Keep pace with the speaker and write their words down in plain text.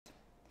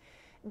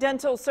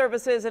Dental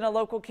services in a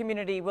local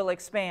community will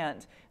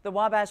expand. The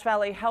Wabash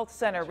Valley Health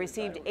Center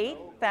received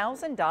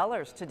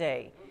 $8,000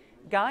 today.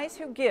 Guys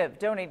Who Give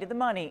donated the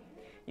money.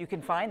 You can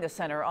find the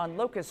center on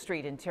Locust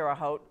Street in Terre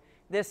Haute.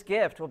 This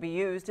gift will be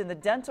used in the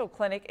dental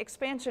clinic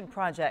expansion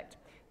project.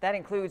 That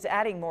includes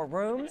adding more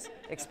rooms,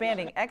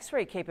 expanding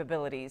x-ray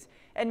capabilities,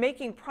 and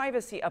making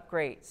privacy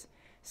upgrades.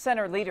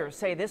 Center leaders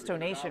say this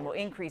donation will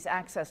increase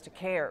access to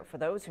care for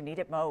those who need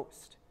it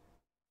most.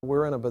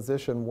 We're in a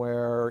position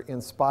where,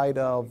 in spite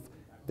of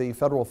the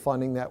federal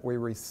funding that we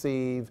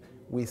receive,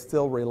 we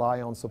still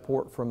rely on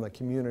support from the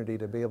community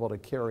to be able to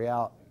carry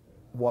out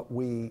what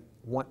we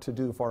want to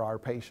do for our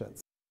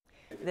patients.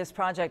 This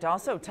project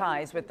also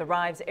ties with the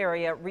Rives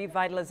area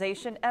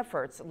revitalization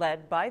efforts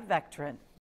led by Vectren.